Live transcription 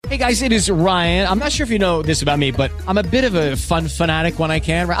Hey guys, it is Ryan. I'm not sure if you know this about me, but I'm a bit of a fun fanatic when I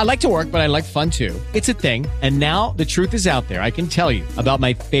can. I like to work, but I like fun too. It's a thing. And now the truth is out there. I can tell you about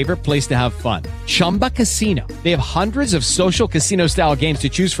my favorite place to have fun. Chumba Casino. They have hundreds of social casino style games to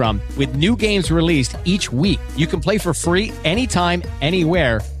choose from with new games released each week. You can play for free anytime,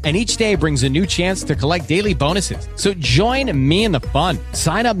 anywhere. And each day brings a new chance to collect daily bonuses. So join me in the fun.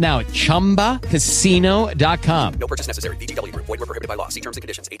 Sign up now at ChumbaCasino.com. No purchase necessary. VGW Group. Void where prohibited by law. See terms and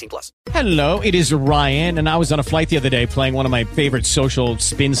conditions. 18+. Hello, it is Ryan, and I was on a flight the other day playing one of my favorite social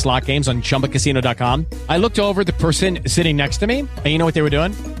spin slot games on ChumbaCasino.com. I looked over at the person sitting next to me, and you know what they were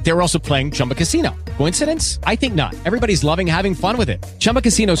doing? They were also playing Chumba Casino. Coincidence? I think not. Everybody's loving having fun with it. Chumba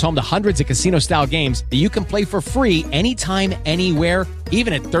Casino is home to hundreds of casino-style games that you can play for free anytime, anywhere,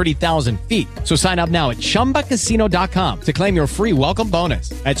 even at 30,000 feet. So sign up now at ChumbaCasino.com to claim your free welcome bonus.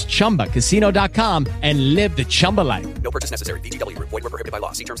 That's ChumbaCasino.com and live the Chumba life. No purchase necessary. VGW Group. Void where prohibited by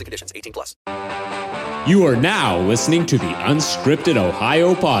law. See terms and conditions. 18+. You are now listening to the Unscripted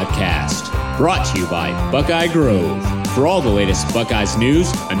Ohio Podcast, brought to you by Buckeye Grove. For all the latest Buckeyes news,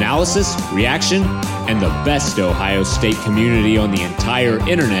 analysis, reaction, and the best Ohio State community on the entire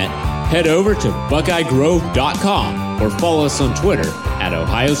internet, head over to BuckeyeGrove.com or follow us on Twitter at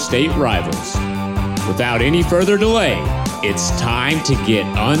Ohio State Rivals. Without any further delay, it's time to get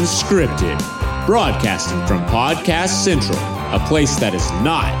unscripted, broadcasting from Podcast Central, a place that is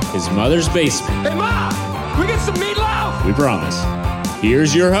not his mother's basement. Hey, Mom! We get some meatloaf! We promise.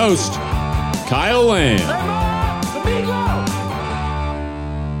 Here's your host, Kyle Lamb. Hey, Mom! The meatloaf!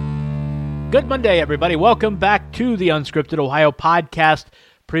 Good Monday, everybody. Welcome back to the Unscripted Ohio Podcast,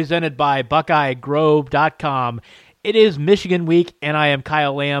 presented by BuckeyeGrove.com. It is Michigan Week, and I am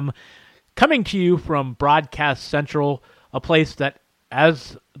Kyle Lamb, coming to you from Broadcast Central, a place that,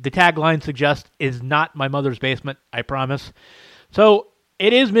 as the tagline suggests, is not my mother's basement, I promise. So,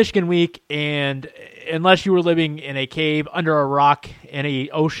 it is Michigan Week, and unless you were living in a cave, under a rock, in a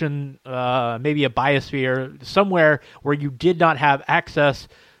ocean, maybe a biosphere, somewhere where you did not have access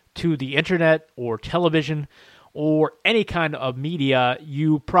to the internet or television or any kind of media,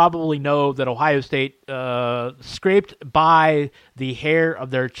 you probably know that Ohio State scraped by the hair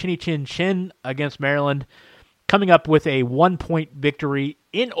of their chinny chin chin against Maryland, coming up with a 1-point victory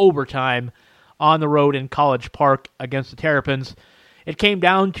in overtime on the road in College Park against the Terrapins. It came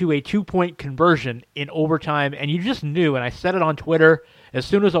down to a 2-point conversion in overtime, and you just knew, and I said it on Twitter, as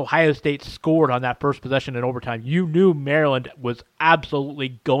soon as Ohio State scored on that first possession in overtime, you knew Maryland was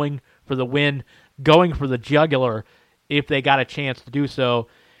absolutely going for the win, going for the jugular if they got a chance to do so.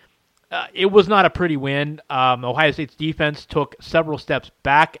 It was not a pretty win. Ohio State's defense took several steps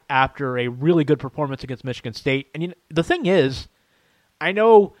back after a really good performance against Michigan State. And the thing is, I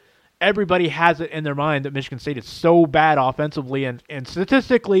know everybody has it in their mind that Michigan State is so bad offensively, and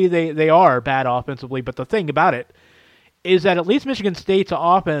statistically they are bad offensively, but the thing about it is that at least Michigan State's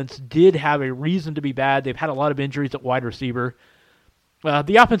offense did have a reason to be bad. They've had a lot of injuries at wide receiver.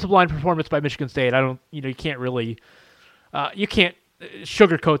 The offensive line performance by Michigan State, you can't really, you can't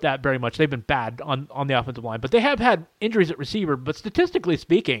sugarcoat that very much. They've been bad on the offensive line, but they have had injuries at receiver. But statistically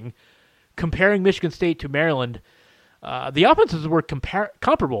speaking, comparing Michigan State to Maryland, the offenses were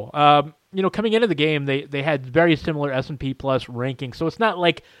comparable. Coming into the game, they had very similar S&P Plus rankings, so it's not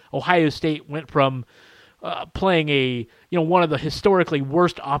like Ohio State went from playing one of the historically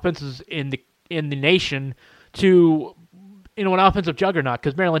worst offenses in the nation to an offensive juggernaut,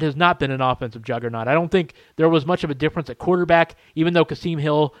 because Maryland has not been an offensive juggernaut. I don't think there was much of a difference at quarterback, even though Kasim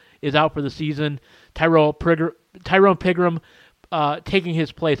Hill is out for the season. Tyrone Pigram taking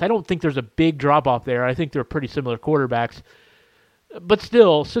his place. I don't think there's a big drop-off there. I think they're pretty similar quarterbacks. But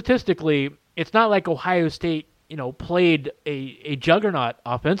still, statistically, it's not like Ohio State, played a juggernaut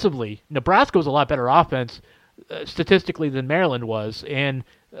offensively. Nebraska was a lot better offense statistically than Maryland was, and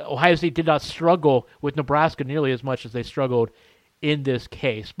Ohio State did not struggle with Nebraska nearly as much as they struggled in this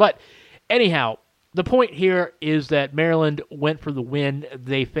case. But anyhow, the point here is that Maryland went for the win.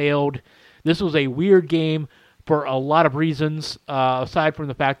 They failed. This was a weird game for a lot of reasons, aside from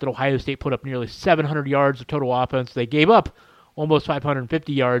the fact that Ohio State put up nearly 700 yards of total offense. They gave up almost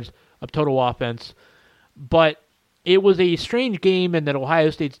 550 yards of total offense. But it was a strange game in that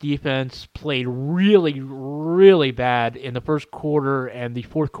Ohio State's defense played really, really bad in the first quarter and the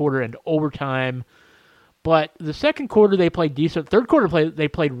fourth quarter and overtime. But the second quarter, they played decent. Third quarter, they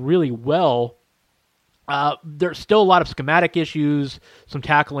played really well. There's still a lot of schematic issues, some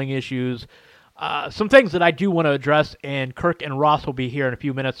tackling issues, some things that I do want to address, and Kirk and Ross will be here in a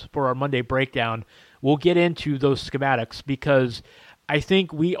few minutes for our Monday breakdown. We'll get into those schematics because I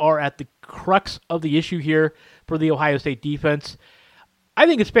think we are at the crux of the issue here for the Ohio State defense. I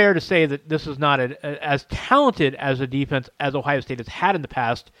think it's fair to say that this is not as talented as a defense as Ohio State has had in the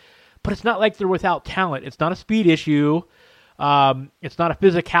past, but it's not like they're without talent. It's not a speed issue. It's not a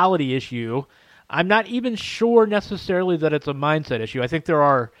physicality issue. I'm not even sure necessarily that it's a mindset issue. I think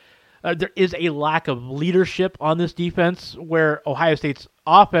there is a lack of leadership on this defense where Ohio State's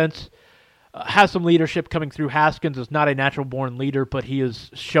offense has some leadership coming through. Haskins is not a natural-born leader, but he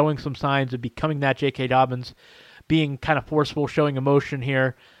is showing some signs of becoming that. J.K. Dobbins being kind of forceful, showing emotion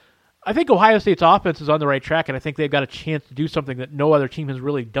here. I think Ohio State's offense is on the right track, and I think they've got a chance to do something that no other team has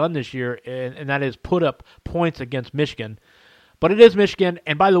really done this year, and that is put up points against Michigan. But it is Michigan,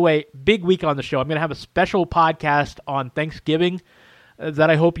 and by the way, big week on the show. I'm going to have a special podcast on Thanksgiving that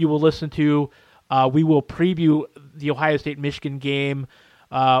I hope you will listen to. We will preview the Ohio State-Michigan game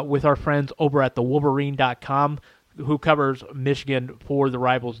with our friends over at thewolverine.com, who covers Michigan for the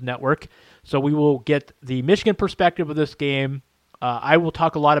Rivals Network. So we will get the Michigan perspective of this game. I will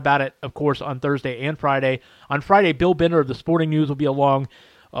talk a lot about it, of course, on Thursday and Friday. On Friday, Bill Bender of the Sporting News will be along.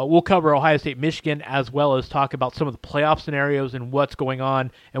 We'll cover Ohio State-Michigan as well as talk about some of the playoff scenarios and what's going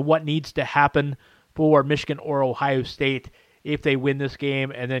on and what needs to happen for Michigan or Ohio State if they win this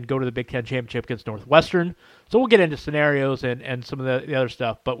game and then go to the Big Ten Championship against Northwestern. So we'll get into scenarios and some of the other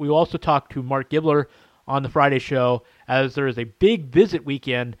stuff. But we will also talk to Mark Gibler on the Friday show as there is a big visit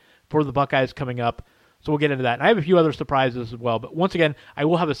weekend for the Buckeyes coming up. So we'll get into that. And I have a few other surprises as well. But once again, I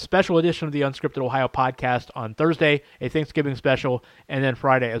will have a special edition of the Unscripted Ohio podcast on Thursday, a Thanksgiving special, and then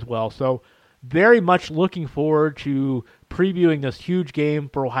Friday as well. So very much looking forward to previewing this huge game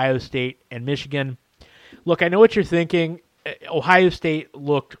for Ohio State and Michigan. Look, I know what you're thinking. Ohio State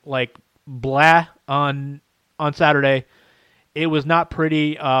looked like blah on Saturday. It was not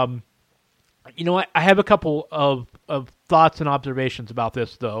pretty. You know what? I have a couple of thoughts and observations about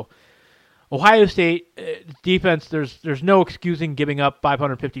this, though. Ohio State defense, there's no excusing giving up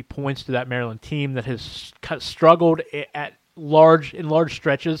 550 points to that Maryland team that has struggled in large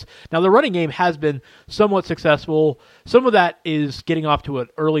stretches. Now, the running game has been somewhat successful. Some of that is getting off to an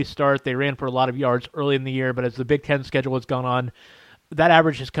early start. They ran for a lot of yards early in the year, but as the Big Ten schedule has gone on, that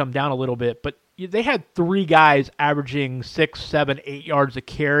average has come down a little bit. But they had 3 guys averaging 6, 7, 8 yards a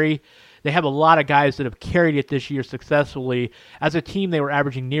carry. They have a lot of guys that have carried it this year successfully. As a team, they were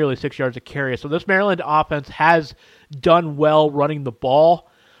averaging nearly 6 yards a carry. So this Maryland offense has done well running the ball.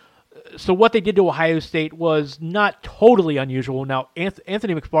 So what they did to Ohio State was not totally unusual. Now,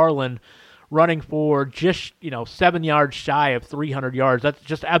 Anthony McFarland running for just 7 yards shy of 300 yards. That's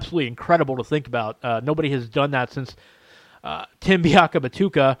just absolutely incredible to think about. Nobody has done that since Tim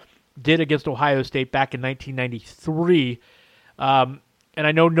Biakabatuka did against Ohio State back in 1993. And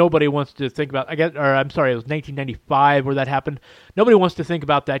I know nobody wants to think about, it was 1995 where that happened. Nobody wants to think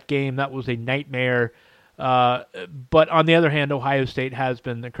about that game. That was a nightmare. But on the other hand, Ohio State has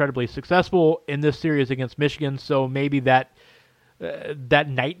been incredibly successful in this series against Michigan, so maybe that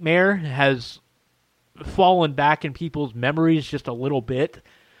nightmare has fallen back in people's memories just a little bit.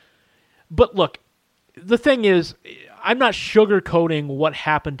 But look, the thing is, I'm not sugarcoating what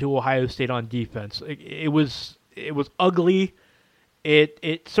happened to Ohio State on defense. It was ugly.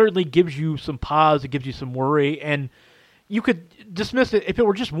 It certainly gives you some pause. It gives you some worry. And you could dismiss it. If it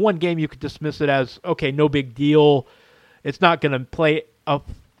were just one game, you could dismiss it as, okay, no big deal. It's not going to play a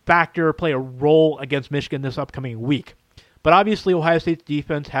factor, play a role against Michigan this upcoming week. But obviously, Ohio State's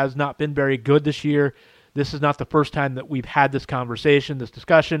defense has not been very good this year. This is not the first time that we've had this conversation, this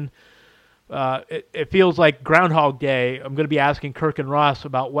discussion. It feels like Groundhog Day. I'm going to be asking Kirk and Ross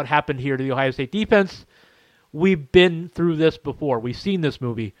about what happened here to the Ohio State defense. We've been through this before. We've seen this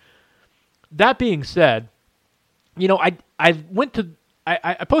movie. That being said, I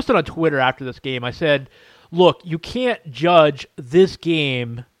posted on Twitter after this game. I said, look, you can't judge this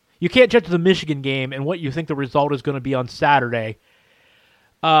game. You can't judge the Michigan game and what you think the result is going to be on Saturday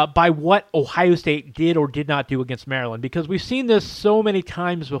by what Ohio State did or did not do against Maryland, because we've seen this so many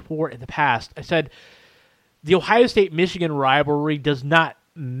times before in the past. I said the Ohio State-Michigan rivalry does not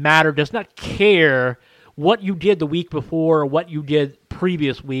matter, does not care what you did the week before or what you did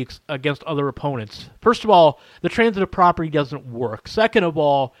previous weeks against other opponents. First of all, the transitive property doesn't work. Second of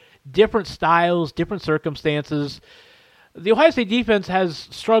all, different styles, different circumstances. The Ohio State defense has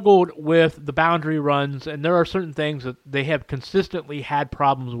struggled with the boundary runs, and there are certain things that they have consistently had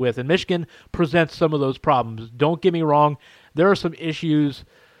problems with, and Michigan presents some of those problems. Don't get me wrong, there are some issues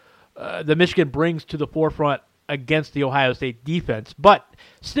that Michigan brings to the forefront against the Ohio State defense, but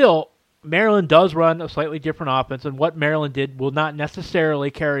still, Maryland does run a slightly different offense, and what Maryland did will not necessarily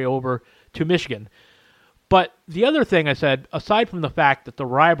carry over to Michigan. But the other thing I said, aside from the fact that the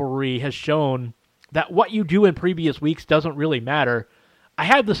rivalry has shown that what you do in previous weeks doesn't really matter, I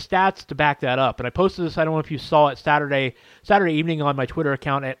have the stats to back that up, and I posted this. I don't know if you saw it Saturday evening on my Twitter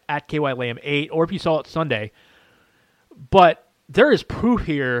account at KYLam8, or if you saw it Sunday. But there is proof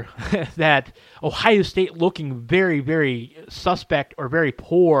here that Ohio State looking very, very suspect or very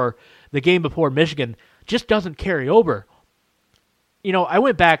poor the game before Michigan just doesn't carry over. You know, I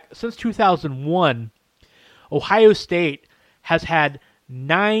went back since 2001. Ohio State has had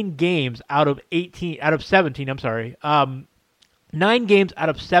 9 games out of 17. 9 games out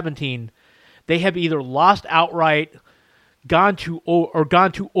of 17, they have either lost outright, gone to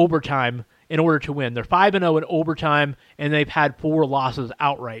overtime in order to win. They're 5-0 in overtime, and they've had 4 losses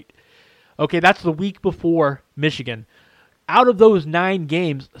outright. Okay, that's the week before Michigan. Out of those 9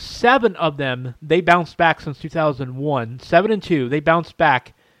 games, 7 of them, they bounced back since 2001. 7-2, they bounced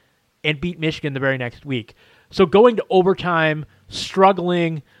back and beat Michigan the very next week. So going to overtime,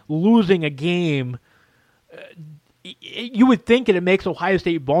 struggling, losing a game, you would think that it makes Ohio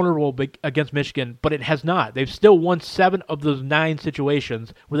State vulnerable against Michigan, but it has not. They've still won 7 of those 9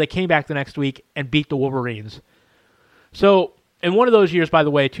 situations where they came back the next week and beat the Wolverines. So in one of those years, by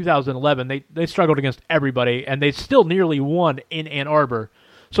the way, 2011, they struggled against everybody, and they still nearly won in Ann Arbor.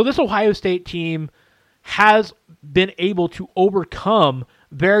 So this Ohio State team has been able to overcome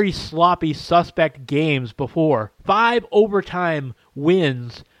very sloppy, suspect games before. 5 overtime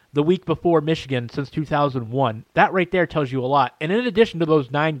wins the week before Michigan since 2001. That right there tells you a lot. And in addition to those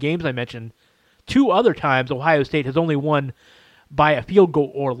 9 games I mentioned, 2 other times Ohio State has only won by a field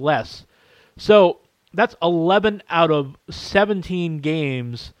goal or less. So that's 11 out of 17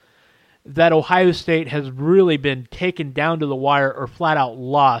 games that Ohio State has really been taken down to the wire or flat out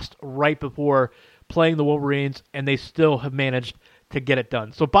lost right before playing the Wolverines, and they still have managed to get it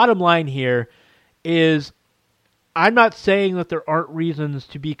done. So bottom line here is, I'm not saying that there aren't reasons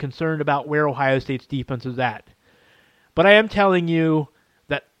to be concerned about where Ohio State's defense is at, but I am telling you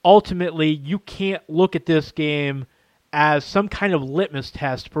that ultimately you can't look at this game as some kind of litmus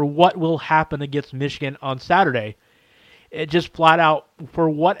test for what will happen against Michigan on Saturday. It just flat out, for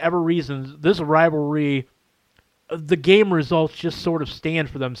whatever reasons, this rivalry, the game results just sort of stand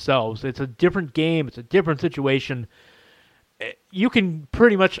for themselves. It's a different game. It's a different situation. You can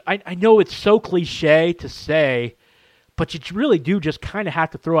pretty much, I know it's so cliche to say, but you really do just kind of have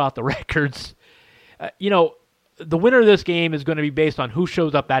to throw out the records. The winner of this game is going to be based on who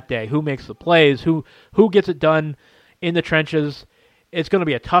shows up that day, who makes the plays, who gets it done in the trenches. It's going to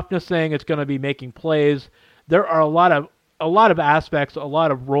be a toughness thing. It's going to be making plays. There are a lot of aspects, a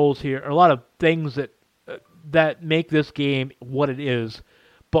lot of roles here, a lot of things that make this game what it is.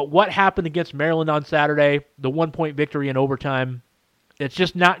 But what happened against Maryland on Saturday, the 1-point victory in overtime, it's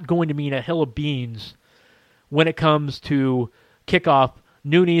just not going to mean a hill of beans when it comes to kickoff,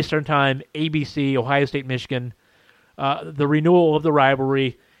 noon Eastern time, ABC, Ohio State, Michigan, the renewal of the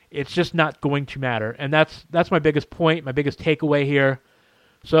rivalry. It's just not going to matter. And that's my biggest point, my biggest takeaway here.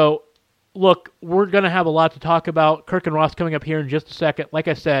 So, look, we're going to have a lot to talk about. Kirk and Ross coming up here in just a second. Like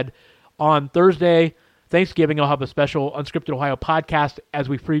I said, on Thursday, Thanksgiving, I'll have a special Unscripted Ohio podcast as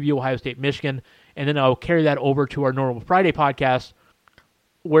we preview Ohio State, Michigan, and then I'll carry that over to our normal Friday podcast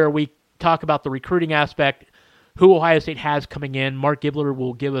where we talk about the recruiting aspect, who Ohio State has coming in. Mark Gibler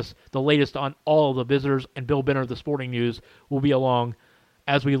will give us the latest on all of the visitors, and Bill Benner of the Sporting News will be along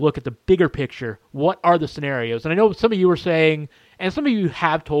as we look at the bigger picture. What are the scenarios? And I know some of you are saying, and some of you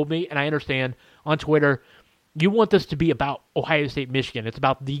have told me, and I understand on Twitter, you want this to be about Ohio State, Michigan. It's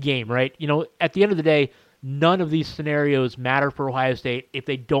about the game, right? At the end of the day, none of these scenarios matter for Ohio State if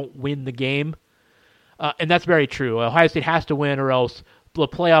they don't win the game. And that's very true. Ohio State has to win, or else the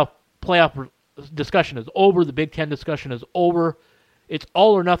playoff discussion is over. The Big Ten discussion is over. It's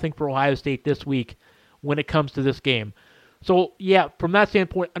all or nothing for Ohio State this week when it comes to this game. So, yeah, from that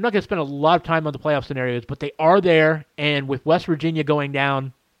standpoint, I'm not going to spend a lot of time on the playoff scenarios, but they are there, and with West Virginia going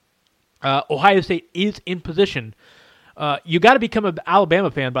down, Ohio State is in position. You got to become an Alabama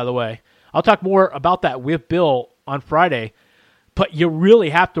fan, by the way. I'll talk more about that with Bill on Friday, but you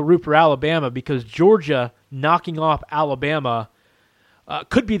really have to root for Alabama because Georgia knocking off Alabama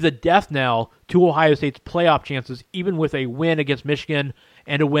could be the death knell to Ohio State's playoff chances, even with a win against Michigan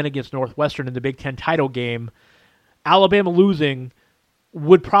and a win against Northwestern in the Big Ten title game. Alabama losing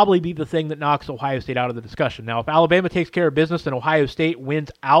would probably be the thing that knocks Ohio State out of the discussion. Now, if Alabama takes care of business and Ohio State wins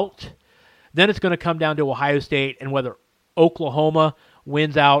out, then it's going to come down to Ohio State and whether Oklahoma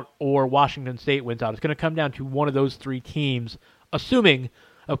wins out or Washington State wins out. It's going to come down to one of those 3 teams, assuming,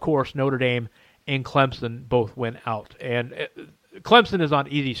 of course, Notre Dame and Clemson both win out. And Clemson is on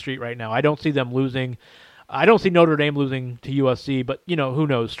easy street right now. I don't see them losing. I don't see Notre Dame losing to USC, but, who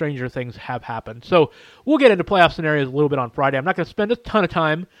knows? Stranger things have happened. So we'll get into playoff scenarios a little bit on Friday. I'm not going to spend a ton of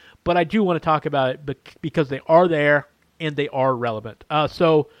time, but I do want to talk about it because they are there and they are relevant.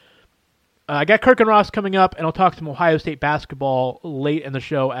 So I got Kirk and Ross coming up, and I'll talk some Ohio State basketball late in the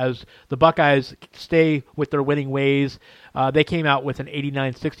show as the Buckeyes stay with their winning ways. They came out with an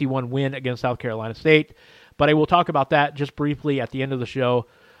 89-61 win against South Carolina State, but I will talk about that just briefly at the end of the show.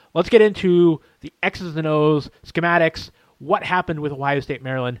 Let's get into the X's and O's, schematics, what happened with Ohio State,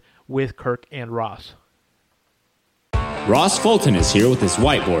 Maryland with Kirk and Ross. Ross Fulton is here with his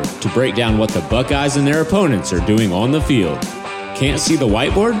whiteboard to break down what the Buckeyes and their opponents are doing on the field. Can't see the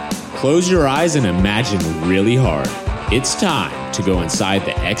whiteboard? Close your eyes and imagine really hard. It's time to go inside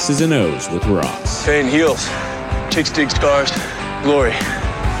the X's and O's with Ross. Pain heals. Chicks dig scars. Glory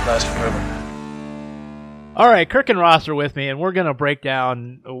lasts forever. All right, Kirk and Ross are with me, and we're going to break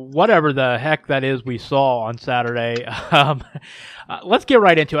down whatever the heck that is we saw on Saturday. Let's get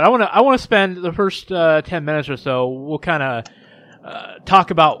right into it. I want to spend the first 10 minutes or so. We'll kind of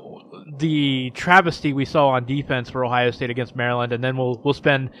talk about the travesty we saw on defense for Ohio State against Maryland, and then we'll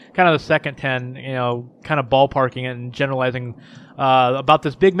spend kind of the second 10, kind of ballparking and generalizing about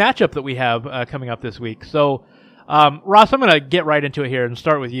this big matchup that we have coming up this week. So, Ross, I'm going to get right into it here and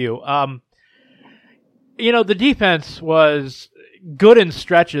start with you. The defense was good in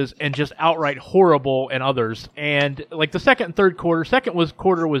stretches and just outright horrible in others. And like the second and third quarter,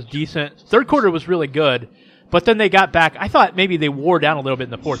 quarter was decent. Third quarter was really good, but then they got back. I thought maybe they wore down a little bit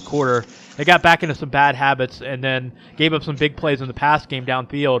in the fourth quarter. They got back into some bad habits and then gave up some big plays in the pass game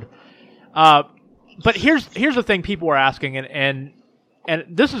downfield. But here's the thing people were asking, and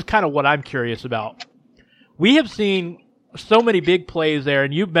this is kind of what I'm curious about. We have seen so many big plays there,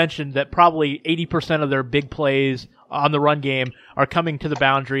 and you've mentioned that probably 80% of their big plays on the run game are coming to the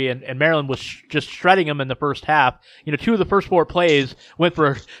boundary, and Maryland was just shredding them in the first half. Two of the first 4 plays went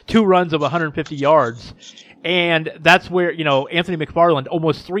for 2 runs of 150 yards, and that's where, Anthony McFarland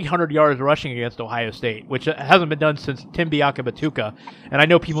almost 300 yards rushing against Ohio State, which hasn't been done since Tim Biakabatuka, and I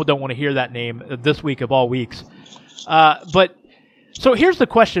know people don't want to hear that name this week of all weeks. But so here's the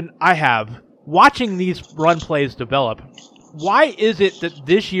question I have. Watching these run plays develop, why is it that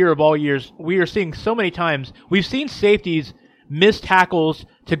this year of all years we are seeing so many times we've seen safeties miss tackles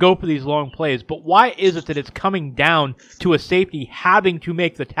to go for these long plays, but why is it that it's coming down to a safety having to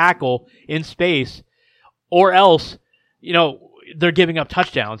make the tackle in space, or else they're giving up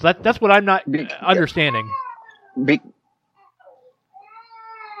touchdowns? That's what I'm not understanding.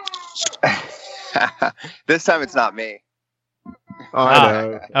 This time it's not me. Oh, I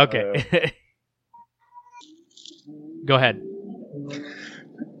know. Okay. Go ahead.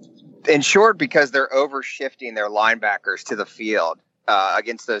 In short, because they're over-shifting their linebackers to the field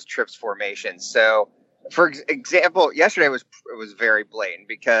against those trips formations. So, for example, yesterday was very blatant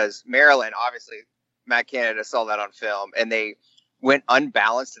because Maryland, obviously, Matt Canada saw that on film, and they went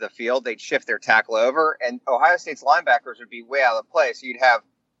unbalanced to the field. They'd shift their tackle over, and Ohio State's linebackers would be way out of the play. So you'd have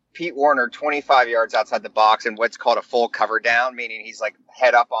Pete Warner 25 yards outside the box in what's called a full cover down, meaning he's like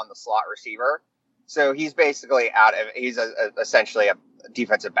head up on the slot receiver. So he's basically essentially a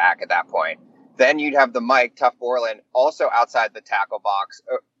defensive back at that point. Then you'd have the Mike Tough Borland also outside the tackle box,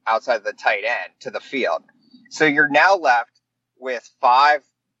 outside the tight end to the field. So you're now left with 5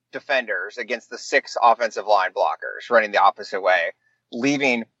 defenders against the 6 offensive line blockers running the opposite way,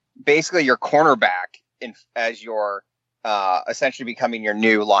 leaving basically your cornerback as your essentially becoming your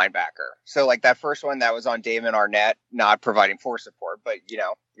new linebacker. So like that first one that was on Damon Arnett, not providing force support, but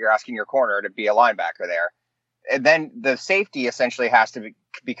you're asking your corner to be a linebacker there. And then the safety essentially has to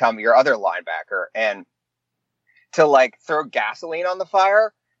become your other linebacker. And to like throw gasoline on the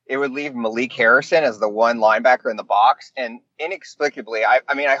fire, it would leave Malik Harrison as the one linebacker in the box. And inexplicably, I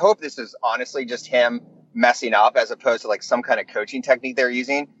hope this is honestly just him messing up as opposed to like some kind of coaching technique they're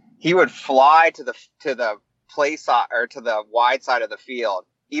using. He would fly to the play side or to the wide side of the field,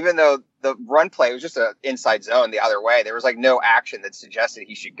 even though the run play was just an inside zone the other way. There was like no action that suggested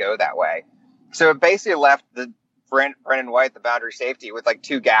he should go that way. So it basically left the Brendan White, the boundary safety, with like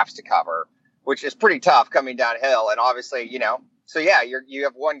 2 gaps to cover, which is pretty tough coming downhill. And obviously, so yeah, you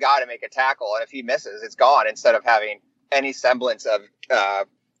have one guy to make a tackle, and if he misses, it's gone, instead of having any semblance of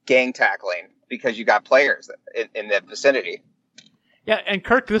gang tackling because you got players in the vicinity. Yeah, and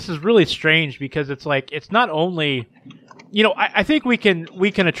Kirk, this is really strange because it's like it's not only, I think we can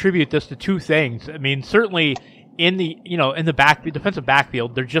attribute this to 2 things. I mean, certainly in the defensive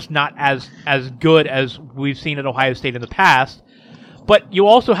backfield, they're just not as good as we've seen at Ohio State in the past. But you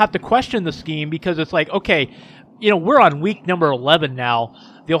also have to question the scheme because it's like, okay, we're on week number 11 now.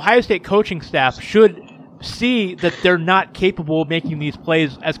 The Ohio State coaching staff should see that they're not capable of making these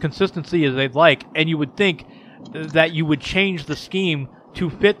plays as consistency as they'd like, and you would think that you would change the scheme to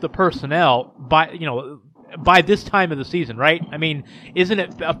fit the personnel by this time of the season, right? I mean, isn't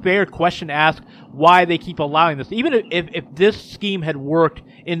it a fair question to ask why they keep allowing this? Even if this scheme had worked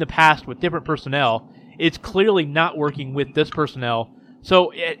in the past with different personnel, it's clearly not working with this personnel.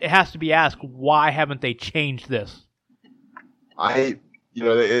 So it has to be asked, why haven't they changed this?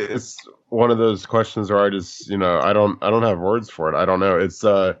 It's one of those questions where I just, I don't have words for it. I don't know. It's,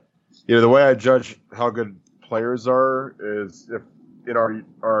 the way I judge how good players are is if in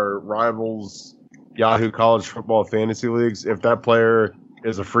our rivals Yahoo College Football Fantasy Leagues, if that player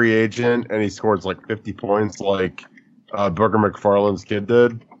is a free agent and he scores like 50 points like Booker McFarland's kid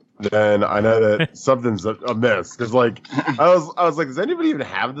did, then I know that something's amiss. Because I was like, does anybody even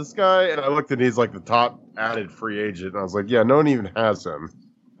have this guy? And I looked and he's like the top added free agent. And I was like, yeah, no one even has him.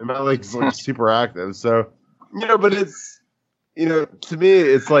 And my league's like super active. So, but it's, to me,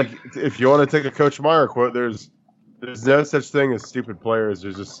 it's like if you want to take a Coach Meyer quote, there's no such thing as stupid players.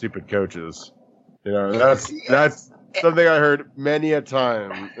 There's just stupid coaches. That's something I heard many a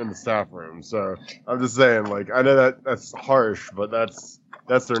time in the staff room. So I'm just saying, I know that's harsh, but that's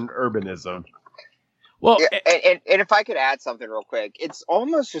their urbanism. Well, and if I could add something real quick, it's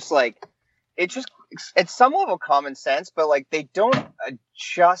almost just it's some level of common sense, but they don't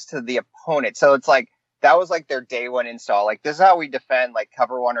adjust to the opponent. So it's that was their day one install. This is how we defend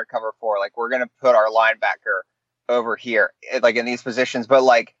cover 1 or cover 4. We're going to put our linebacker over here, in these positions. But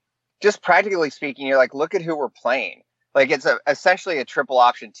just practically speaking, you're look at who we're playing. It's essentially a triple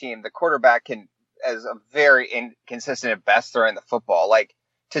option team. The quarterback is a very inconsistent at best throwing the football.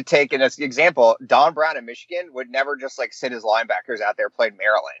 To take an example, Don Brown in Michigan would never just sit his linebackers out there playing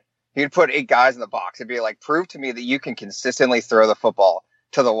Maryland. He'd put 8 guys in the box. It'd be prove to me that you can consistently throw the football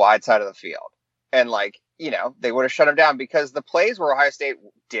to the wide side of the field. And they would have shut him down because the plays where Ohio State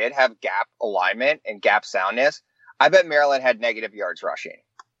did have gap alignment and gap soundness, I bet Maryland had negative yards rushing.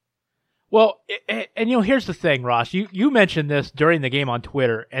 Well, and here's the thing, Ross. You mentioned this during the game on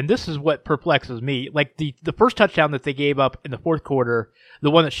Twitter, and this is what perplexes me. The first touchdown that they gave up in the fourth quarter, the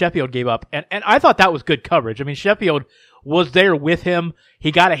one that Sheffield gave up, and I thought that was good coverage. I mean, Sheffield was there with him.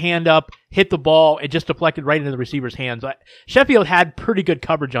 He got a hand up, hit the ball, it just deflected right into the receiver's hands. Sheffield had pretty good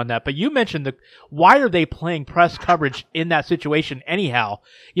coverage on that, but you mentioned why are they playing press coverage in that situation anyhow?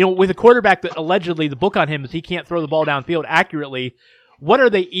 With a quarterback that allegedly the book on him is he can't throw the ball downfield accurately. What are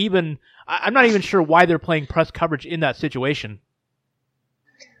they even? I'm not even sure why they're playing press coverage in that situation.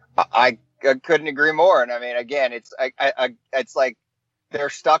 I couldn't agree more. And I mean, again, it's they're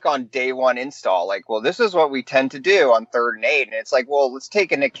stuck on day one install. This is what we tend to do on 3rd and 8. And it's let's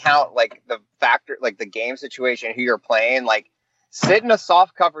take into account the factor, the game situation, who you're playing. Sit in a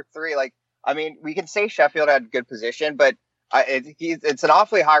soft cover 3. I mean, we can say Sheffield had good position, but it's an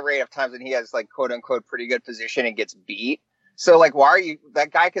awfully high rate of times when he has quote unquote pretty good position and gets beat. So, why are you –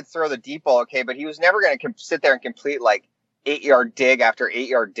 that guy could throw the deep ball, okay, but he was never going to sit there and complete, 8-yard dig after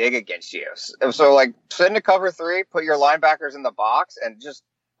 8-yard dig against you. So, sit into cover 3, put your linebackers in the box, and just,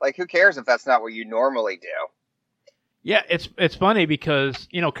 who cares if that's not what you normally do? Yeah, it's funny because,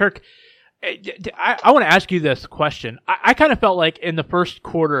 Kirk, I want to ask you this question. I kind of felt like in the first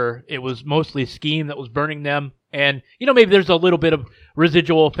quarter it was mostly scheme that was burning them, and, maybe there's a little bit of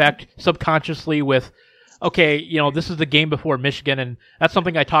residual effect subconsciously with – okay, this is the game before Michigan, and that's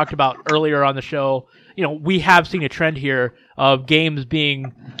something I talked about earlier on the show. We have seen a trend here of games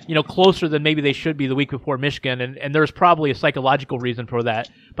being, closer than maybe they should be the week before Michigan, and there's probably a psychological reason for that.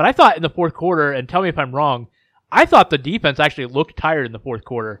 But I thought in the fourth quarter, and tell me if I'm wrong, I thought the defense actually looked tired in the fourth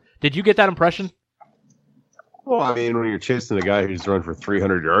quarter. Did you get that impression? Well, I mean, when you're chasing a guy who's run for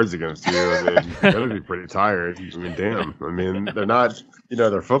 300 yards against you, I mean, you're going to be pretty tired. I mean, damn. I mean, they're not,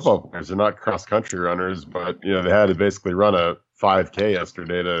 they're football players. They're not cross-country runners, but, they had to basically run a 5K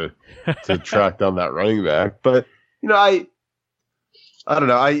yesterday to track down that running back. But, I don't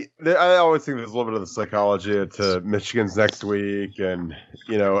know. I always think there's a little bit of the psychology to Michigan's next week, and,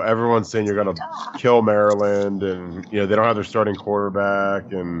 everyone's saying you're going to kill Maryland, and, they don't have their starting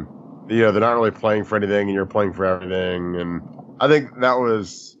quarterback, and, they're not really playing for anything, and you're playing for everything. And I think that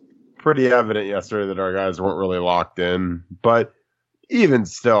was pretty evident yesterday that our guys weren't really locked in. But even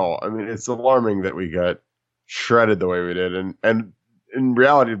still, I mean, it's alarming that we got shredded the way we did. And in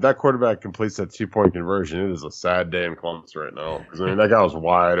reality, if that quarterback completes that 2-point conversion, it is a sad day in Columbus right now. Because, I mean, that guy was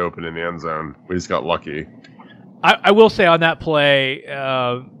wide open in the end zone. We just got lucky. I will say on that play,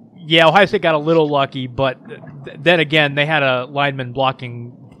 Ohio State got a little lucky, but then again, they had a lineman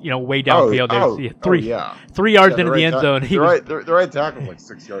blocking way downfield. There's three yards into the end zone. The right tackle like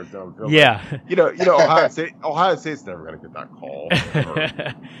 6 yards downfield. Yeah. Ohio State's never going to get that call.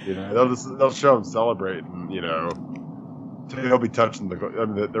 They'll show him celebrate, and he'll be touching the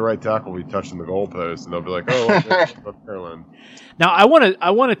right tackle will be touching the goalpost, and they'll be like, "Oh, Maryland." Now I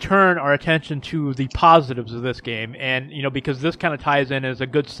want to turn our attention to the positives of this game, and because this kind of ties in as a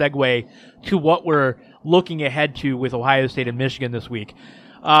good segue to what we're looking ahead to with Ohio State and Michigan this week.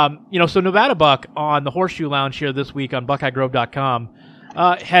 So Nevada Buck on the Horseshoe Lounge here this week on BuckeyeGrove.com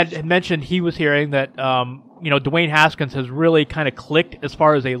had mentioned he was hearing that Dwayne Haskins has really kind of clicked as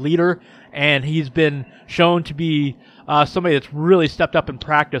far as a leader, and he's been shown to be somebody that's really stepped up in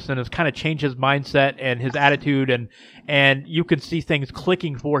practice and has kind of changed his mindset and his attitude, and you can see things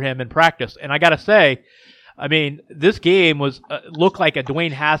clicking for him in practice. And I got to say, I mean, this game looked like a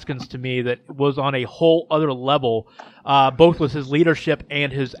Dwayne Haskins to me that was on a whole other level, both with his leadership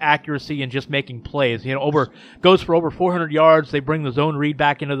and his accuracy and just making plays. Goes for over 400 yards. They bring the zone read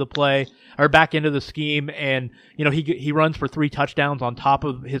back into the play or back into the scheme, and he runs for 3 touchdowns on top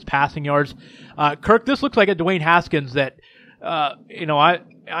of his passing yards. Kirk, this looks like a Dwayne Haskins that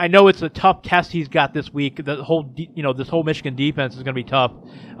I know it's a tough test he's got this week. The whole, this whole Michigan defense is going to be tough,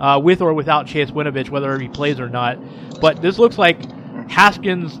 with or without Chase Winovich, whether he plays or not. But this looks like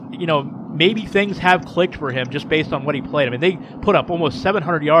Haskins, maybe things have clicked for him just based on what he played. I mean, they put up almost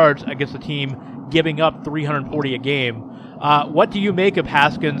 700 yards against a team giving up 340 a game. What do you make of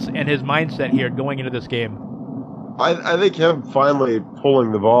Haskins and his mindset here going into this game? I think him finally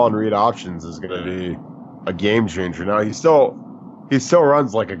pulling the ball and read options is going to be a game changer. Now he still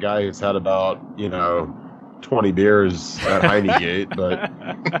runs like a guy who's had about 20 beers at Heinegate,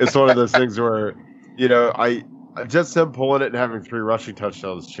 but it's one of those things where I just him pulling it and having 3 rushing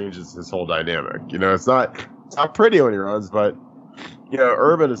touchdowns changes his whole dynamic. It's not pretty when he runs, but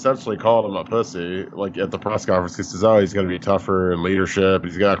Urban essentially called him a pussy like at the press conference. He says, he's going to be tougher in leadership.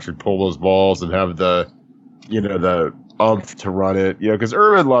 He's going to actually pull those balls and have the umph to run it. Because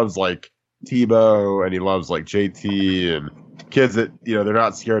Urban loves like Tebow and he loves like JT and kids that they're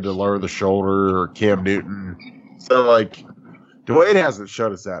not scared to lower the shoulder, or Cam Newton. So like Dwayne hasn't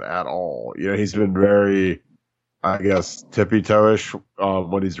showed us that at all. He's been very, I guess, tippy-toe-ish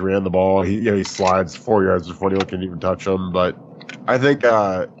when he's ran the ball. He slides 4 yards before anyone can even touch him. But I think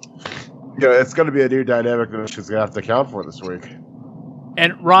it's going to be a new dynamic that Michigan's going to have to account for this week.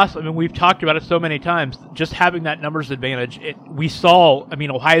 And Ross, I mean, we've talked about it so many times. Just having that numbers advantage, we saw. I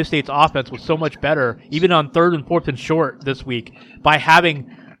mean, Ohio State's offense was so much better, even on 3rd and 4th and short this week, by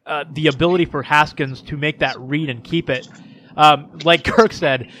having the ability for Haskins to make that read and keep it. Like Kirk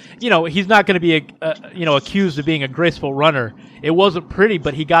said, he's not going to be accused of being a graceful runner. It wasn't pretty,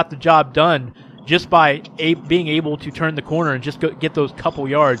 but he got the job done just by being able to turn the corner and just get those couple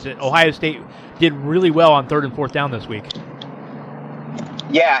yards. Ohio State did really well on 3rd and 4th down this week.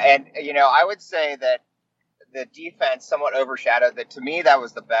 Yeah, and I would say that the defense somewhat overshadowed that. To me, that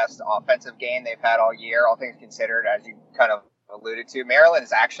was the best offensive game they've had all year, all things considered, as you kind of alluded to. Maryland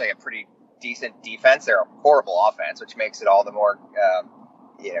is actually a pretty decent defense. They're a horrible offense, which makes it all the more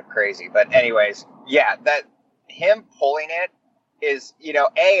crazy. But anyways, yeah, that him pulling it is,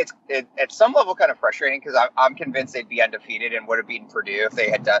 it's at some level kind of frustrating because I'm convinced they'd be undefeated and would have beaten Purdue if they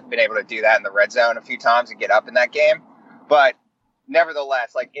had been able to do that in the red zone a few times and get up in that game. But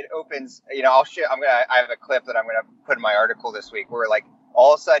nevertheless, like it opens, I have a clip that I'm going to put in my article this week where like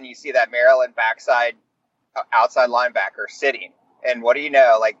all of a sudden you see that Maryland outside linebacker sitting, and what do you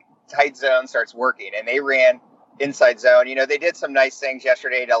know, like tight zone starts working, and they ran inside zone. They did some nice things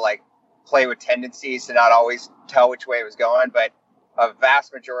yesterday to like play with tendencies to not always tell which way it was going, but a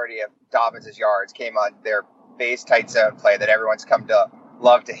vast majority of Dobbins' yards came on their base tight zone play that everyone's come to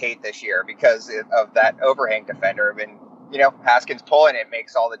love to hate this year because of that overhang defender. And Haskins pulling it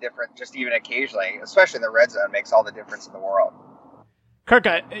makes all the difference, just even occasionally, especially in the red zone, makes all the difference in the world. Kirk,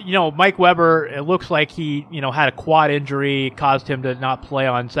 Mike Weber, it looks like he, had a quad injury, caused him to not play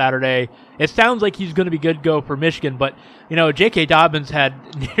on Saturday. It sounds like he's going to be good to go for Michigan, but, J.K. Dobbins had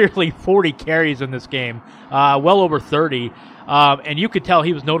nearly 40 carries in this game, well over 30, and you could tell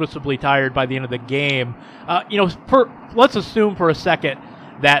he was noticeably tired by the end of the game. Let's assume for a second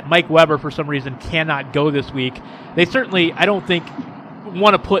that Mike Weber, for some reason, cannot go this week. They certainly, I don't think,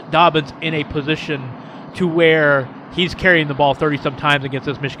 want to put Dobbins in a position to where he's carrying the ball 30-some times against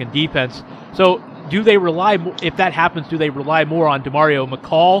this Michigan defense. So do they rely, if that happens, do they rely more on Demario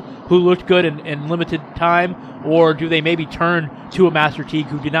McCall, who looked good in limited time, or do they maybe turn to a Master Teague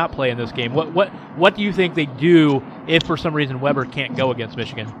who did not play in this game? What do you think they do if, for some reason, Weber can't go against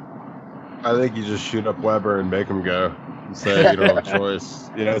Michigan? I think you just shoot up Weber and make him go. and say you don't have a choice.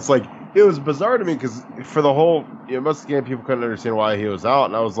 It's like it was bizarre to me because for the whole most of the game people couldn't understand why he was out,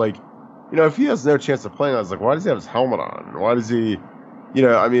 and I was like, if he has no chance of playing, I was like, why does he have his helmet on? Why does he?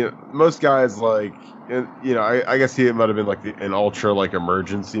 Most guys like. I guess he might have been like an ultra like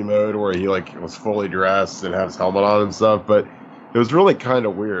emergency mode where he like was fully dressed and had his helmet on and stuff, but it was really kind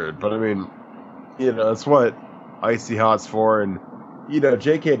of weird. But I mean, that's what Icy Hot's for, and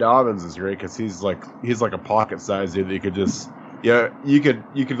J.K. Dobbins is great because he's like a pocket size dude that you could just you could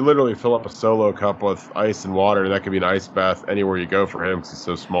literally fill up a solo cup with ice and water, and that could be an ice bath anywhere you go for him because he's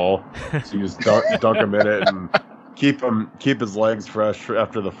so small. So you just dunk him in it and keep his legs fresh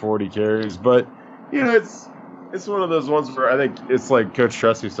after the 40 carries, but. It's one of those ones where I think it's like Coach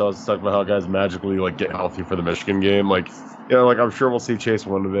Tressy was talking about how guys magically like get healthy for the Michigan game. Like I'm sure we'll see Chase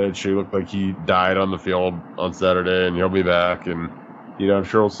Winovich. He looked like he died on the field on Saturday, and he'll be back. And I'm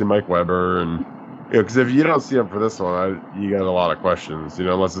sure we'll see Mike Weber. And because if you don't see him for this one, you got a lot of questions.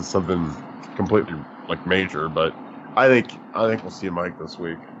 Unless it's something completely like major. But I think we'll see Mike this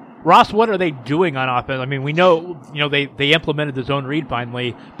week. Ross, what are they doing on offense? I mean, we know, they implemented the zone read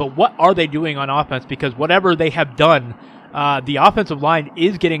finally, but what are they doing on offense? Because whatever they have done, the offensive line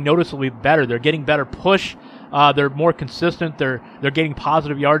is getting noticeably better. They're getting better push. They're more consistent. They're getting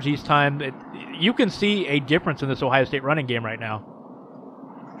positive yards each time. You can see a difference in this Ohio State running game right now.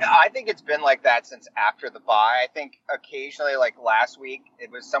 I think it's been like that since after the bye. I think occasionally, like last week, it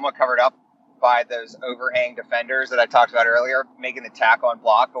was somewhat covered up by those overhang defenders that I talked about earlier, making the tackle on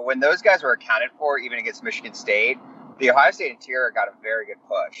block. But when those guys were accounted for, even against Michigan State, the Ohio State interior got a very good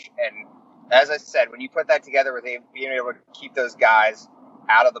push. And as I said, when you put that together with being able to keep those guys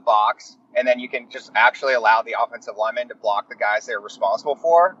out of the box, and then you can just actually allow the offensive linemen to block the guys they're responsible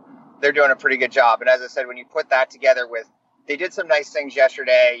for, they're doing a pretty good job. And as I said, when you put that together with, they did some nice things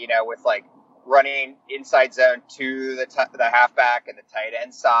yesterday, with like running inside zone to the halfback and the tight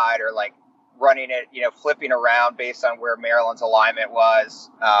end side, or like running it, flipping around based on where Maryland's alignment was,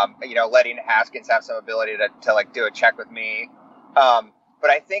 letting Haskins have some ability to like do a check with me. But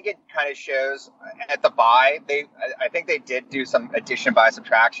I think it kind of shows at the bye, I think they did do some addition by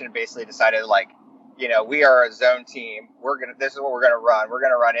subtraction and basically decided like, we are a zone team. This is what we're going to run. We're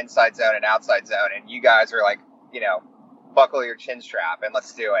going to run inside zone and outside zone. And you guys are like, buckle your chin strap and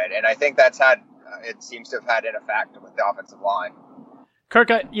let's do it. And I think it seems to have had an effect with the offensive line. Kirk,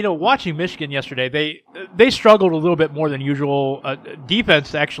 watching Michigan yesterday, they struggled a little bit more than usual.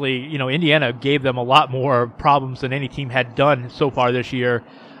 Defense, actually, Indiana gave them a lot more problems than any team had done so far this year.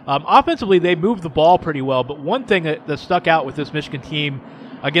 Offensively, they moved the ball pretty well, but one thing that stuck out with this Michigan team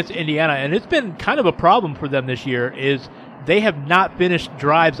against Indiana, and it's been kind of a problem for them this year, is they have not finished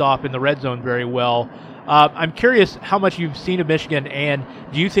drives off in the red zone very well. I'm curious how much you've seen of Michigan, and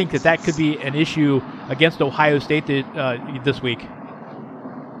do you think that could be an issue against Ohio State this week?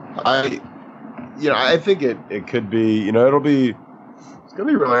 I think it could be, it's going to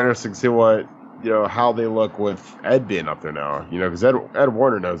be really interesting to see what, how they look with Ed being up there now, because Ed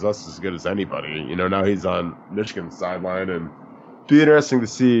Warner knows us as good as anybody, now he's on Michigan's sideline, and it'd be interesting to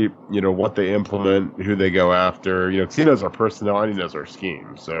see, what they implement, who they go after, because he knows our personnel and he knows our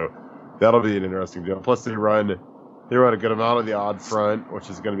scheme, so that'll be an interesting deal. Plus they run a good amount of the odd front, which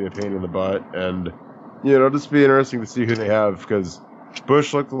is going to be a pain in the butt, and, it'll just be interesting to see who they have, because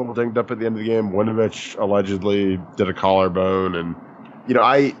Bush looked a little dinged up at the end of the game. Winovich allegedly did a collarbone, and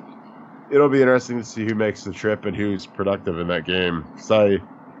it'll be interesting to see who makes the trip and who's productive in that game. So,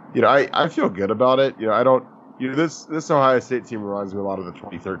 I feel good about it. I don't. This Ohio State team reminds me a lot of the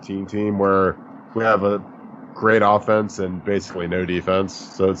 2013 team where we have a great offense and basically no defense.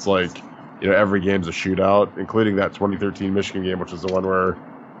 So it's like every game's a shootout, including that 2013 Michigan game, which is the one where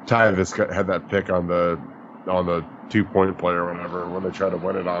Tyvis had that pick on the 2-point play or whatever when they try to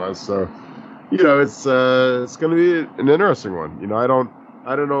win it on us. So, it's going to be an interesting one. I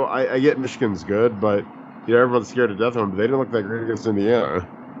don't know. I get Michigan's good, but everyone's scared to death of them. But they didn't look that great against Indiana.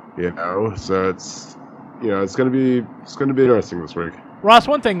 So it's it's going to be interesting this week. Ross,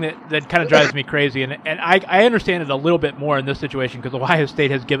 one thing that kind of drives me crazy, and I understand it a little bit more in this situation because Ohio State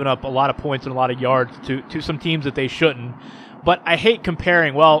has given up a lot of points and a lot of yards to some teams that they shouldn't. But I hate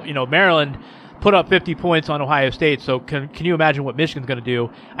comparing. Well, Maryland put up 50 points on Ohio State, so can you imagine what Michigan's going to do?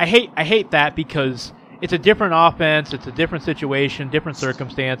 I hate that because it's a different offense, it's a different situation, different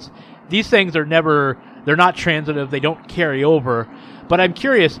circumstance. These things they're not transitive, they don't carry over. But I'm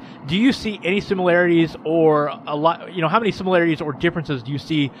curious, do you see any similarities or how many similarities or differences do you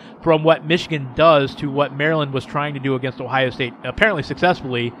see from what Michigan does to what Maryland was trying to do against Ohio State, apparently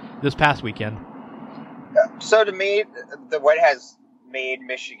successfully this past weekend? So to me, what has made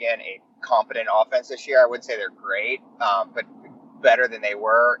Michigan a competent offense this year. I wouldn't say they're great, but better than they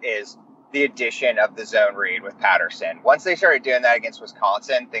were, is the addition of the zone read with Patterson. Once they started doing that against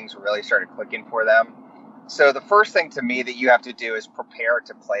Wisconsin, things really started clicking for them. So the first thing to me that you have to do is prepare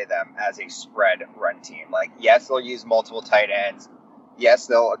to play them as a spread run team. Like, yes, they'll use multiple tight ends. Yes,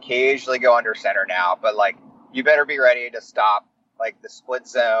 they'll occasionally go under center now, but like, you better be ready to stop like the split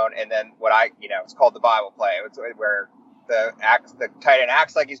zone. And then it's called the Bible play. It's where the tight end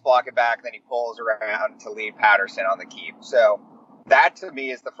acts like he's blocking back, then he pulls around to lead Patterson on the keep. So that to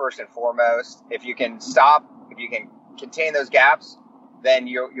me is the first and foremost. If you can contain those gaps, then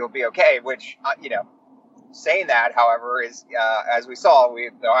you'll be okay. Which saying that, however, is as we saw,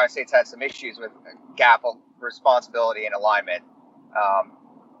 Ohio State's had some issues with gap responsibility and alignment,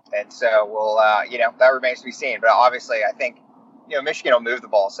 and so we'll that remains to be seen. But obviously, I think Michigan will move the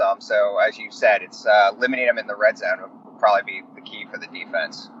ball some. So as you said, it's limiting them in the red zone will probably be the key for the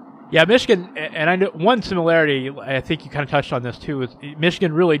defense. Yeah, Michigan, and I know one similarity, I think you kind of touched on this too, is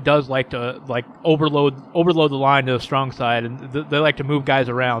Michigan really does like to overload the line to the strong side, and they like to move guys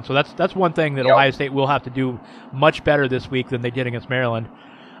around. So that's one thing that Ohio State will have to do much better this week than they did against Maryland.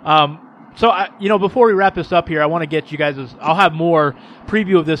 Before we wrap this up here, I want to get you guys. I'll have more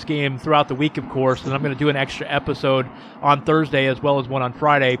preview of this game throughout the week, of course, and I'm going to do an extra episode on Thursday as well as one on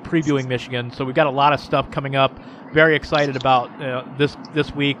Friday previewing Michigan. So we've got a lot of stuff coming up. Very excited about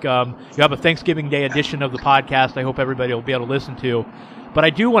this week. You have a Thanksgiving Day edition of the podcast. I hope everybody will be able to listen to. But I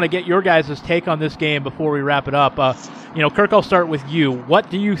do want to get your guys' take on this game before we wrap it up. Kirk, I'll start with you. What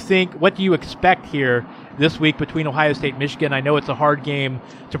do you think? What do you expect here this week between Ohio State and Michigan? I know it's a hard game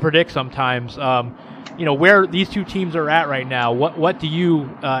to predict sometimes. Where these two teams are at right now. What do you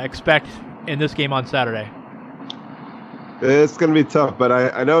expect in this game on Saturday? It's going to be tough, but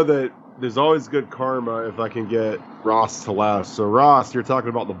I know that there's always good karma if I can get Ross to laugh. So, Ross, you're talking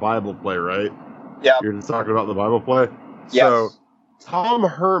about the Bible play, right? Yeah. You're just talking about the Bible play? Yes. So, Tom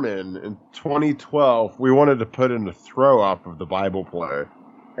Herman in 2012, we wanted to put in a throw-up of the Bible play.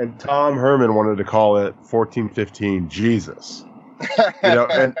 And Tom Herman wanted to call it 1415 Jesus.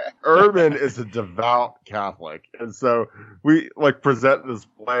 And Urban is a devout Catholic. And so we present this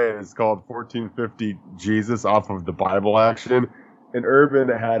play, and it's called 1450 Jesus off of the Bible action. And Urban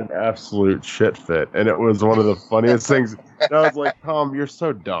had an absolute shit fit. And it was one of the funniest things. And I was like, Tom, you're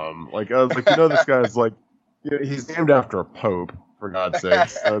so dumb. I was like, this guy's he's named after a pope, for God's sake.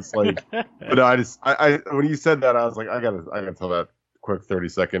 So it's but I when you said that, I was like, I gotta tell that quick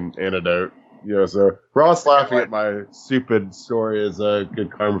 30-second anecdote. So Ross laughing at my stupid story is a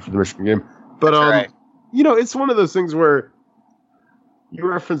good karma for the Michigan game. But right. It's one of those things where you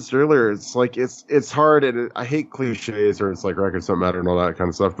referenced earlier. It's it's hard, and I hate cliches, or it's records don't matter and all that kind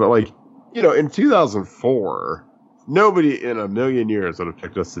of stuff. But in 2004, nobody in a million years would have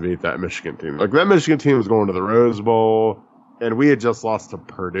picked us to beat that Michigan team. That Michigan team was going to the Rose Bowl, and we had just lost to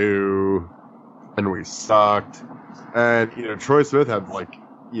Purdue, and we sucked. And Troy Smith had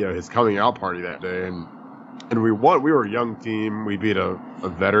his coming out party that day, and we won. We were a young team. We beat a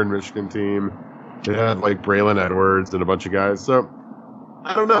veteran Michigan team. They had Braylon Edwards and a bunch of guys. So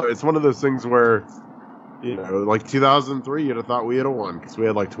I don't know. It's one of those things where 2003, you'd have thought we had won because we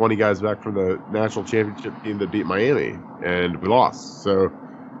had 20 guys back from the national championship team that beat Miami, and we lost. So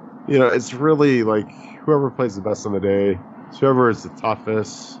it's really whoever plays the best on the day, whoever is the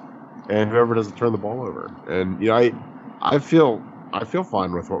toughest, and whoever doesn't turn the ball over. And I feel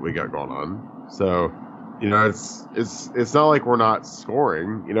fine with what we got going on. So, it's not like we're not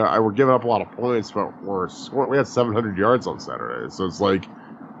scoring. We're giving up a lot of points, but we're scoring. We had 700 yards on Saturday, so it's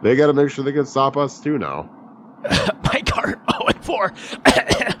they got to make sure they can stop us too now. Mike Hart,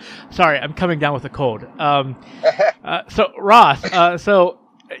 0-4. Sorry, I'm coming down with a cold. So Ross, I'll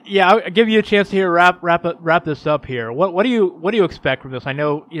give you a chance to wrap this up here. What do you expect from this? I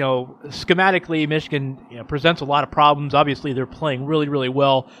know schematically Michigan presents a lot of problems. Obviously, they're playing really, really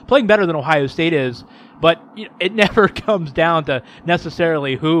well, playing better than Ohio State is. But it never comes down to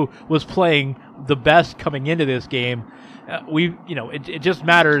necessarily who was playing the best coming into this game. It just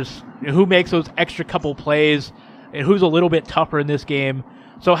matters who makes those extra couple plays and who's a little bit tougher in this game.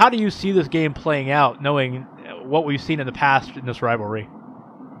 So how do you see this game playing out, knowing what we've seen in the past in this rivalry?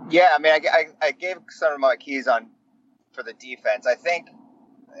 Yeah, I mean, I gave some of my keys for the defense. I think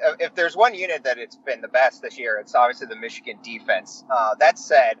if there's one unit that it's been the best this year, it's obviously the Michigan defense. That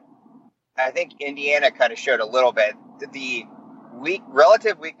said, I think Indiana kind of showed a little bit. The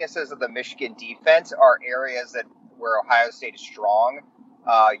relative weaknesses of the Michigan defense are areas where Ohio State is strong.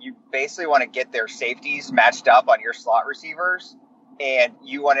 You basically want to get their safeties matched up on your slot receivers, and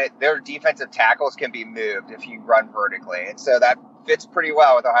their defensive tackles can be moved if you run vertically. And so that fits pretty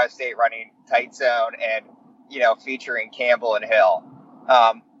well with Ohio State running tight zone and, featuring Campbell and Hill.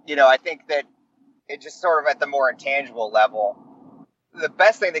 I think that it just sort of at the more intangible level, the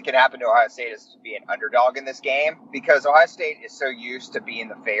best thing that can happen to Ohio State is to be an underdog in this game, because Ohio State is so used to being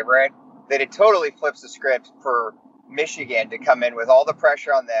the favorite that it totally flips the script for Michigan to come in with all the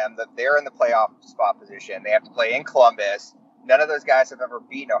pressure on them, that they're in the playoff spot position. They have to play in Columbus. None of those guys have ever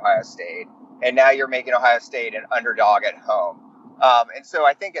beaten Ohio State. And now you're making Ohio State an underdog at home. And so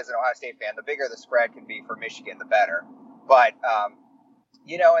I think as an Ohio State fan, the bigger the spread can be for Michigan, the better. But,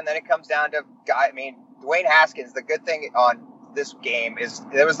 and then it comes down to Dwayne Haskins. The good thing on this game is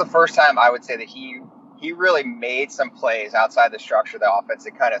it was the first time I would say that he really made some plays outside the structure of the offense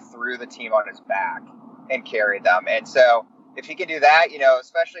that kind of threw the team on his back and carried them. And so if he can do that,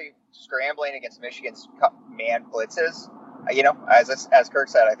 especially scrambling against Michigan's man blitzes, as Kirk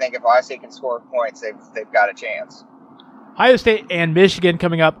said, I think if Ohio State can score points, they've got a chance. Ohio State and Michigan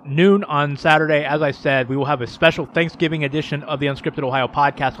coming up noon on Saturday. As I said, we will have a special Thanksgiving edition of the Unscripted Ohio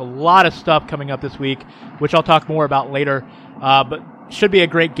podcast. A lot of stuff coming up this week, which I'll talk more about later. But should be a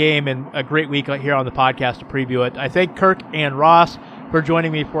great game and a great week here on the podcast to preview it. I thank Kirk and Ross for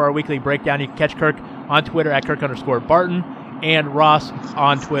joining me for our weekly breakdown. You can catch Kirk on Twitter at Kirk_Barton and Ross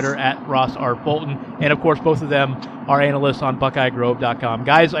on Twitter at Ross R. Fulton. And, of course, both of them are analysts on BuckeyeGrove.com.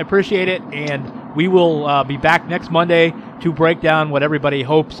 Guys, I appreciate it, and we will be back next Monday to break down what everybody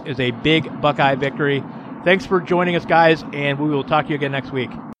hopes is a big Buckeye victory. Thanks for joining us, guys, and we will talk to you again next week.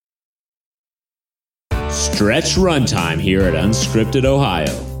 Stretch runtime here at Unscripted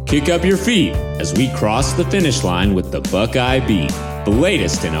Ohio. Kick up your feet as we cross the finish line with the Buckeye Beat, the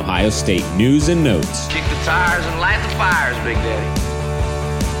latest in Ohio State news and notes. Kick the tires and light the fires, Big Daddy.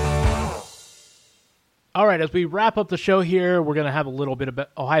 All right, as we wrap up the show here, we're going to have a little bit of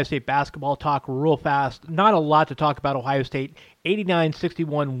Ohio State basketball talk real fast. Not a lot to talk about Ohio State.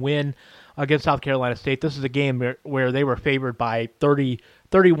 89-61 win against South Carolina State. This is a game where they were favored by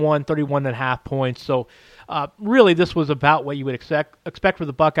 31.5 points. So really this was about what you would expect for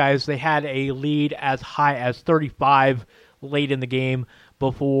the Buckeyes. They had a lead as high as 35 late in the game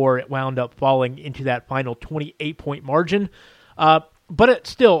before it wound up falling into that final 28-point margin. But it's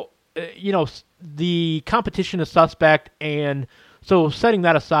still, the competition is suspect, and so setting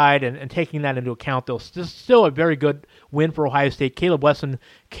that aside and taking that into account, though, this is still a very good win for Ohio State. Caleb Wesson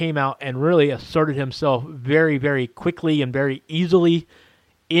came out and really asserted himself very, very quickly and very easily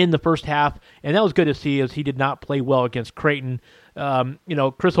in the first half, and that was good to see as he did not play well against Creighton.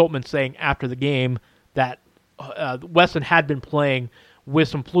 Chris Holtmann saying after the game that Wesson had been playing with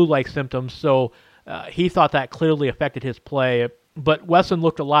some flu-like symptoms, so he thought that clearly affected his play. But Wesson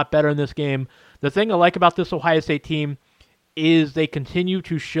looked a lot better in this game. The thing I like about this Ohio State team is they continue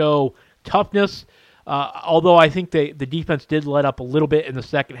to show toughness, although I think the defense did let up a little bit in the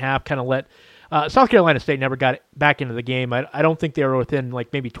second half, kind of let South Carolina State never got back into the game. I don't think they were within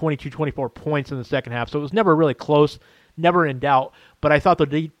like maybe 22, 24 points in the second half, so it was never really close, never in doubt. But I thought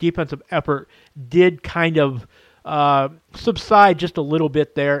the defensive effort did kind of subside just a little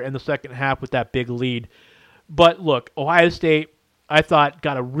bit there in the second half with that big lead. But look, Ohio State, I thought,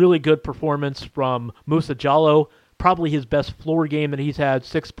 got a really good performance from Musa Jallow, probably his best floor game that he's had,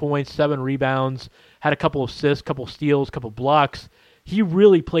 6 points, 7 rebounds, had a couple of assists, couple of steals, couple blocks. He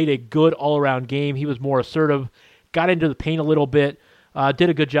really played a good all-around game. He was more assertive, got into the paint a little bit, did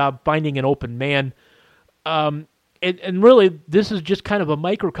a good job finding an open man. And really, this is just kind of a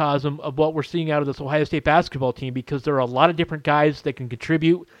microcosm of what we're seeing out of this Ohio State basketball team, because there are a lot of different guys that can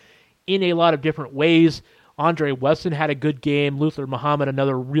contribute in a lot of different ways. Andre Wesson had a good game. Luther Muhammad,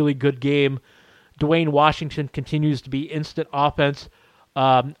 another really good game. Dwayne Washington continues to be instant offense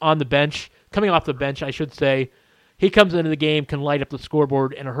on the bench. Coming off the bench, I should say. He comes into the game, can light up the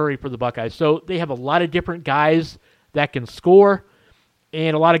scoreboard in a hurry for the Buckeyes. So they have a lot of different guys that can score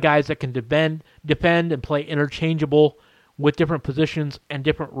and a lot of guys that can defend and play interchangeable with different positions and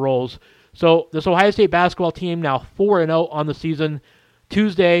different roles. So this Ohio State basketball team now 4-0 on the season.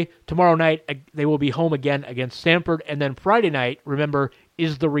 Tuesday, tomorrow night, they will be home again against Samford. And then Friday night, remember,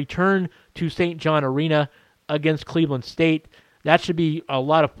 is the return to St. John Arena against Cleveland State. That should be a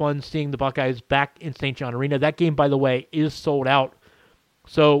lot of fun seeing the Buckeyes back in St. John Arena. That game, by the way, is sold out.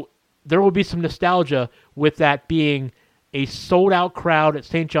 So there will be some nostalgia with that being a sold-out crowd at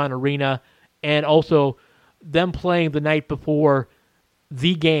St. John Arena, and also them playing the night before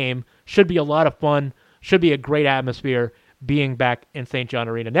the game. Should be a lot of fun. Should be a great atmosphere being back in St. John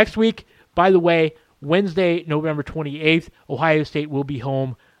Arena. Next week, by the way, Wednesday, November 28th, Ohio State will be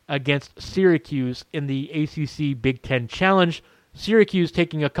home against Syracuse in the ACC Big Ten Challenge. Syracuse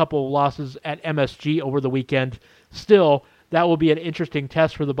taking a couple of losses at MSG over the weekend. Still, that will be an interesting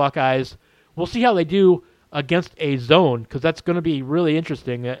test for the Buckeyes. We'll see how they do against a zone, because that's going to be really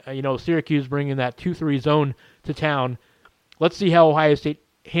interesting. Syracuse bringing that 2-3 zone to town. Let's see how Ohio State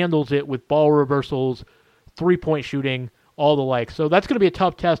handles it with ball reversals, three-point shooting, all the like. So that's going to be a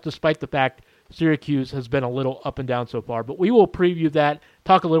tough test, despite the fact Syracuse has been a little up and down so far. But we will preview that,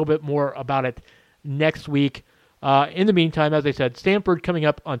 talk a little bit more about it next week. In the meantime, as I said, Stanford coming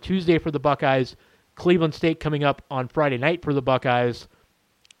up on Tuesday for the Buckeyes, Cleveland State coming up on Friday night for the Buckeyes.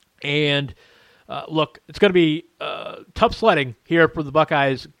 And look, it's going to be tough sledding here for the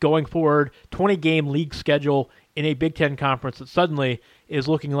Buckeyes going forward. 20-game league schedule in a Big Ten conference that suddenly is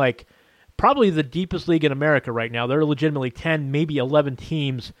looking like probably the deepest league in America right now. There are legitimately 10, maybe 11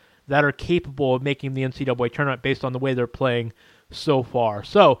 teams that are capable of making the NCAA tournament based on the way they're playing so far.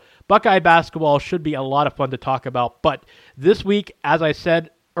 So Buckeye basketball should be a lot of fun to talk about. But this week, as I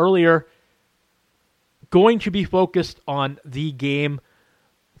said earlier, going to be focused on the game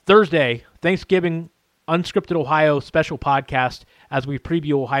Thursday, Thanksgiving, Unscripted Ohio special podcast as we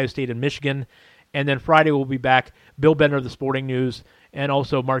preview Ohio State and Michigan. And then Friday we'll be back, Bill Bender of the Sporting News, and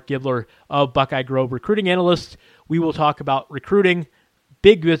also Mark Gibler of Buckeye Grove Recruiting Analysts. We will talk about recruiting,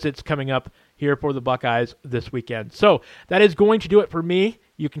 big visits coming up here for the Buckeyes this weekend. So that is going to do it for me.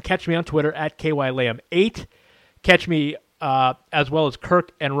 You can catch me on Twitter at KYLam8. Catch me as well as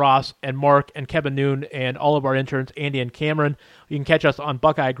Kirk and Ross and Mark and Kevin Noon and all of our interns, Andy and Cameron. You can catch us on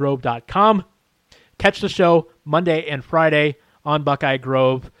BuckeyeGrove.com. Catch the show Monday and Friday on Buckeye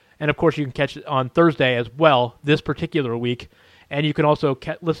Grove. And, of course, you can catch it on Thursday as well this particular week. And you can also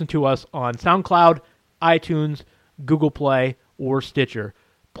listen to us on SoundCloud, iTunes, Google Play, or Stitcher.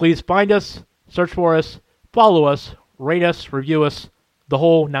 Please find us, search for us, follow us, rate us, review us, the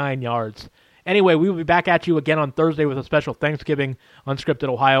whole 9 yards. Anyway, we will be back at you again on Thursday with a special Thanksgiving Unscripted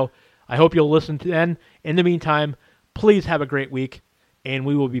Ohio. I hope you'll listen to then. In the meantime, please have a great week, and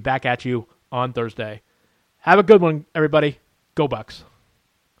we will be back at you on Thursday. Have a good one, everybody. Go Bucks.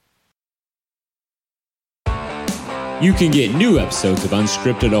 You can get new episodes of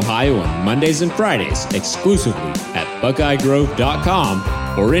Unscripted Ohio on Mondays and Fridays exclusively at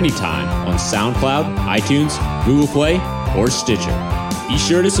BuckeyeGrove.com or anytime on SoundCloud, iTunes, Google Play, or Stitcher. Be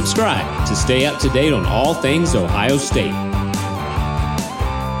sure to subscribe to stay up to date on all things Ohio State.